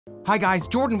Hi guys,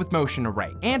 Jordan with Motion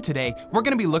Array, and today we're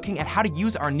going to be looking at how to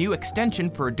use our new extension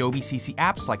for Adobe CC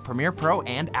apps like Premiere Pro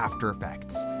and After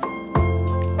Effects.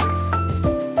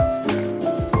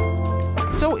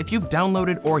 So if you've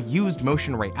downloaded or used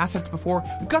Motion Array assets before,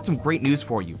 we've got some great news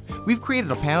for you. We've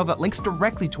created a panel that links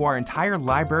directly to our entire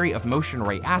library of Motion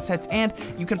Array assets, and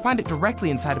you can find it directly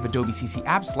inside of Adobe CC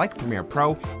apps like Premiere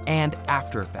Pro and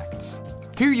After Effects.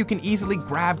 Here you can easily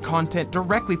grab content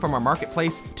directly from our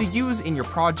marketplace to use in your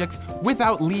projects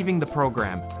without leaving the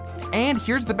program. And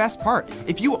here's the best part,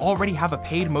 if you already have a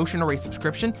paid Motion Array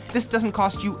subscription, this doesn't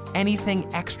cost you anything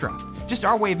extra. Just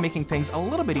our way of making things a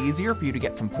little bit easier for you to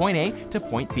get from point A to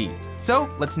point B. So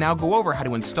let's now go over how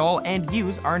to install and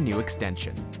use our new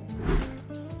extension.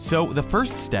 So the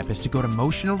first step is to go to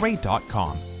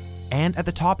motionarray.com. And at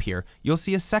the top here, you'll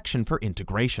see a section for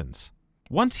integrations.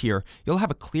 Once here, you'll have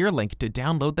a clear link to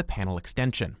download the panel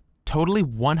extension. Totally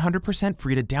 100%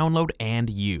 free to download and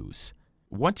use.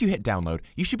 Once you hit download,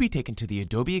 you should be taken to the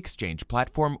Adobe Exchange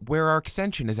platform where our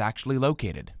extension is actually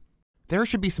located. There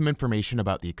should be some information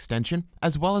about the extension,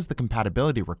 as well as the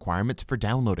compatibility requirements for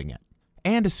downloading it.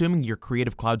 And assuming your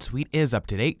Creative Cloud suite is up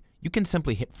to date, you can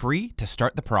simply hit free to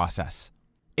start the process.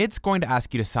 It's going to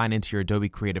ask you to sign into your Adobe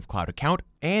Creative Cloud account,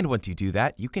 and once you do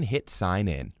that, you can hit sign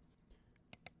in.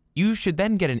 You should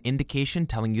then get an indication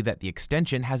telling you that the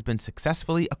extension has been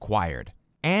successfully acquired.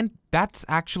 And that's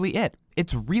actually it.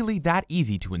 It's really that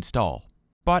easy to install.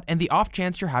 But in the off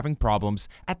chance you're having problems,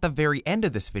 at the very end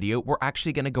of this video, we're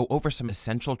actually going to go over some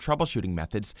essential troubleshooting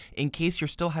methods in case you're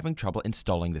still having trouble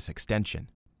installing this extension.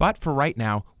 But for right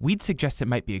now, we'd suggest it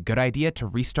might be a good idea to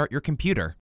restart your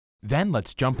computer. Then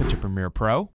let's jump into Premiere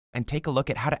Pro and take a look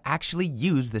at how to actually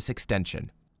use this extension.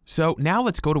 So now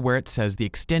let's go to where it says the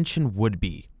extension would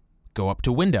be. Go up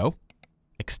to Window,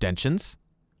 Extensions,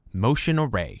 Motion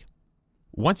Array.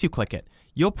 Once you click it,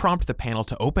 you'll prompt the panel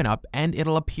to open up and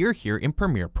it'll appear here in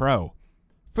Premiere Pro.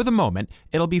 For the moment,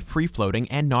 it'll be free-floating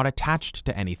and not attached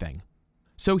to anything.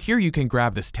 So here you can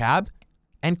grab this tab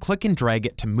and click and drag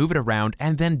it to move it around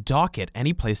and then dock it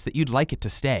any place that you'd like it to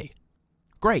stay.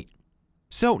 Great.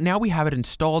 So now we have it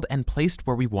installed and placed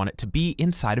where we want it to be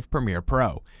inside of Premiere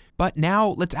Pro. But now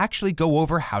let's actually go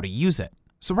over how to use it.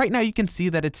 So right now you can see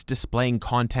that it's displaying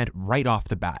content right off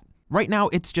the bat. Right now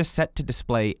it's just set to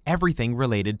display everything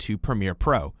related to Premiere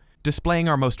Pro, displaying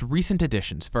our most recent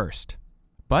additions first.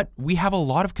 But we have a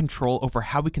lot of control over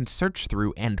how we can search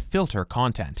through and filter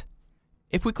content.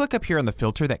 If we click up here on the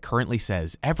filter that currently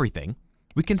says Everything,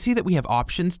 we can see that we have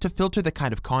options to filter the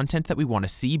kind of content that we want to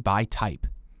see by type.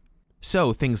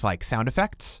 So things like sound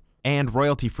effects and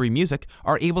royalty-free music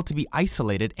are able to be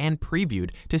isolated and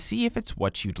previewed to see if it's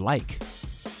what you'd like.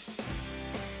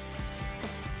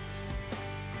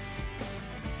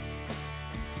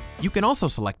 You can also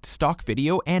select stock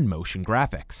video and motion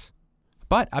graphics.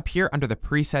 But up here under the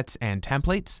presets and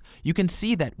templates, you can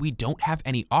see that we don't have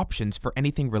any options for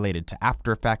anything related to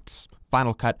After Effects,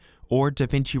 Final Cut, or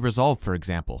DaVinci Resolve, for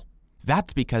example.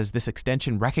 That's because this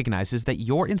extension recognizes that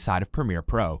you're inside of Premiere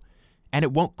Pro, and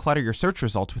it won't clutter your search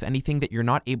results with anything that you're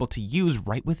not able to use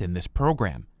right within this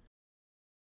program.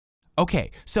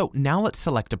 Okay, so now let's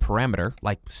select a parameter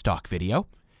like stock video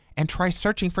and try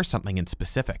searching for something in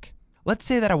specific. Let's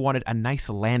say that I wanted a nice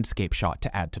landscape shot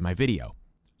to add to my video.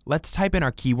 Let's type in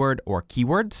our keyword or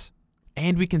keywords,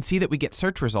 and we can see that we get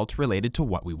search results related to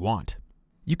what we want.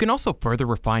 You can also further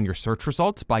refine your search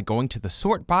results by going to the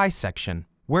Sort By section,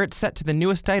 where it's set to the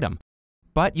newest item,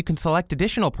 but you can select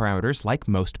additional parameters like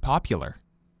Most Popular.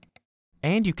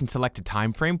 And you can select a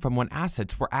time frame from when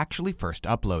assets were actually first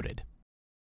uploaded.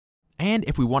 And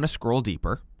if we want to scroll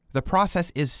deeper, the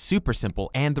process is super simple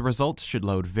and the results should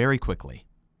load very quickly.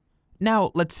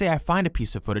 Now, let's say I find a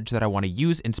piece of footage that I want to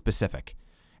use in specific.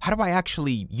 How do I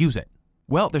actually use it?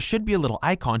 Well, there should be a little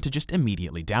icon to just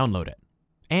immediately download it.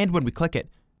 And when we click it,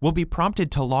 we'll be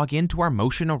prompted to log into our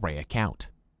Motion Array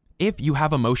account. If you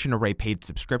have a Motion Array paid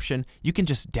subscription, you can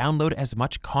just download as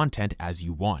much content as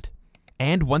you want.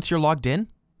 And once you're logged in,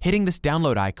 hitting this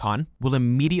download icon will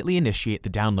immediately initiate the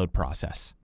download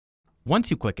process.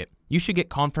 Once you click it, you should get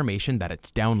confirmation that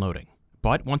it's downloading.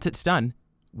 But once it's done,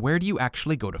 where do you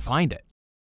actually go to find it?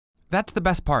 That's the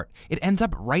best part. It ends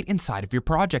up right inside of your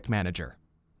project manager.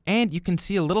 And you can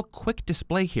see a little quick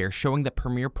display here showing that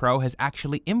Premiere Pro has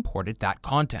actually imported that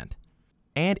content.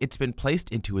 And it's been placed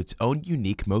into its own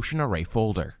unique Motion Array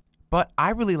folder. But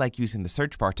I really like using the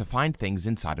search bar to find things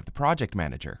inside of the project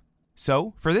manager.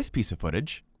 So for this piece of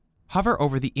footage, hover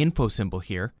over the info symbol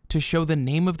here to show the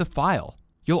name of the file.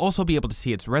 You'll also be able to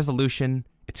see its resolution,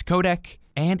 its codec,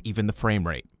 and even the frame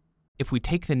rate. If we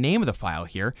take the name of the file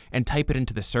here and type it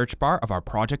into the search bar of our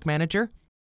project manager,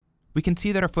 we can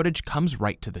see that our footage comes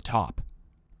right to the top.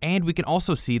 And we can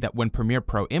also see that when Premiere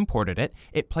Pro imported it,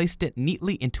 it placed it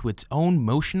neatly into its own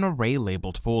motion array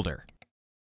labeled folder.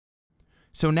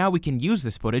 So now we can use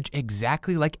this footage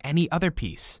exactly like any other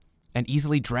piece, and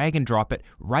easily drag and drop it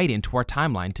right into our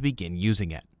timeline to begin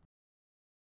using it.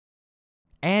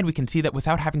 And we can see that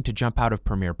without having to jump out of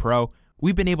Premiere Pro,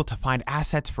 we've been able to find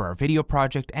assets for our video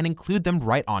project and include them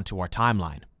right onto our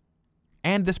timeline.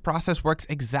 And this process works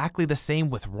exactly the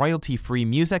same with royalty-free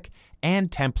music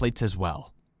and templates as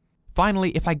well.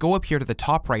 Finally, if I go up here to the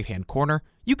top right-hand corner,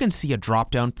 you can see a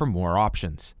drop-down for more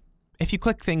options. If you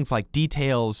click things like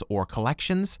Details or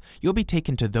Collections, you'll be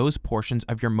taken to those portions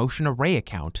of your Motion Array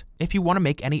account if you want to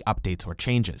make any updates or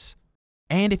changes.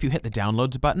 And if you hit the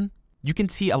Downloads button, you can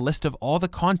see a list of all the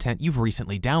content you've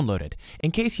recently downloaded, in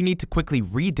case you need to quickly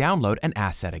re-download an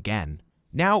asset again.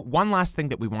 Now, one last thing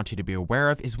that we want you to be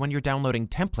aware of is when you're downloading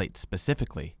templates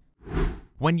specifically.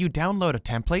 When you download a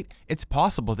template, it's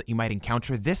possible that you might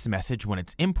encounter this message when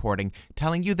it's importing,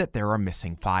 telling you that there are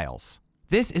missing files.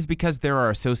 This is because there are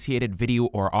associated video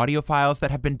or audio files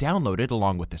that have been downloaded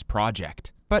along with this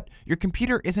project. But your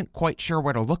computer isn't quite sure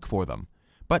where to look for them.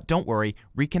 But don't worry,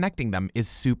 reconnecting them is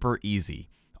super easy.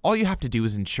 All you have to do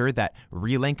is ensure that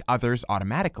Relink Others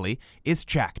Automatically is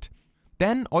checked.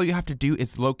 Then all you have to do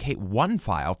is locate one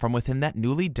file from within that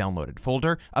newly downloaded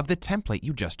folder of the template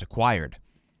you just acquired.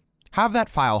 Have that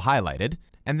file highlighted,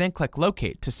 and then click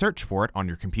Locate to search for it on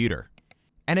your computer.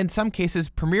 And in some cases,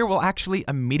 Premiere will actually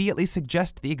immediately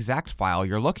suggest the exact file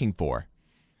you're looking for.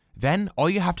 Then all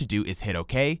you have to do is hit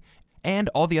OK, and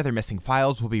all the other missing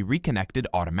files will be reconnected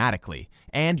automatically,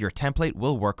 and your template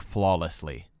will work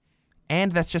flawlessly.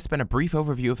 And that's just been a brief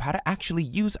overview of how to actually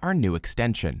use our new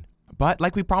extension. But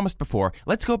like we promised before,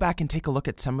 let's go back and take a look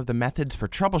at some of the methods for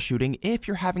troubleshooting if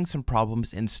you're having some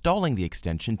problems installing the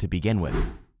extension to begin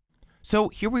with. So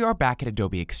here we are back at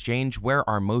Adobe Exchange where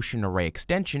our Motion Array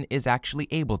extension is actually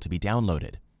able to be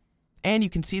downloaded. And you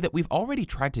can see that we've already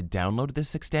tried to download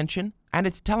this extension, and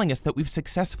it's telling us that we've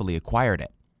successfully acquired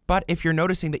it. But if you're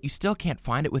noticing that you still can't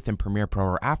find it within Premiere Pro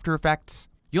or After Effects,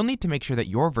 you'll need to make sure that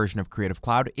your version of Creative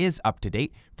Cloud is up to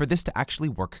date for this to actually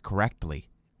work correctly.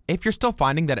 If you're still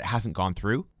finding that it hasn't gone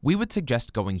through, we would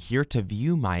suggest going here to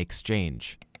View My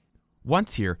Exchange.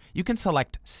 Once here, you can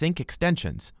select Sync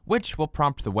Extensions, which will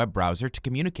prompt the web browser to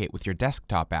communicate with your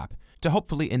desktop app to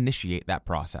hopefully initiate that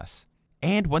process.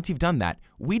 And once you've done that,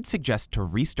 we'd suggest to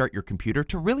restart your computer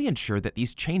to really ensure that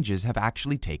these changes have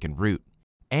actually taken root.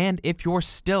 And if you're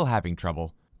still having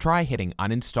trouble, try hitting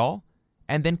Uninstall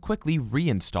and then quickly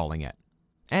reinstalling it.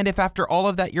 And if after all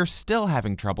of that you're still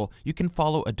having trouble, you can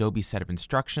follow Adobe's set of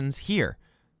instructions here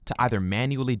to either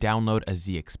manually download a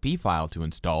ZXP file to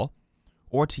install,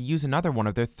 or to use another one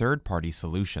of their third-party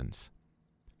solutions.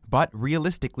 But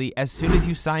realistically, as soon as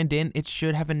you signed in, it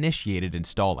should have initiated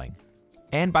installing.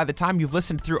 And by the time you've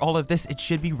listened through all of this, it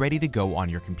should be ready to go on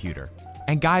your computer.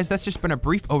 And guys, that's just been a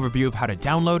brief overview of how to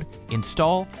download,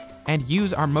 install, and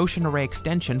use our Motion Array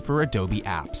extension for Adobe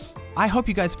apps. I hope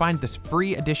you guys find this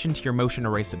free addition to your Motion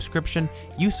Array subscription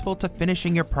useful to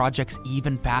finishing your projects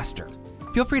even faster.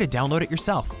 Feel free to download it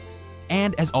yourself.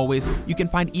 And as always, you can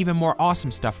find even more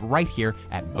awesome stuff right here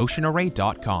at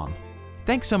motionarray.com.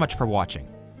 Thanks so much for watching,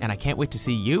 and I can't wait to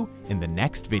see you in the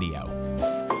next video.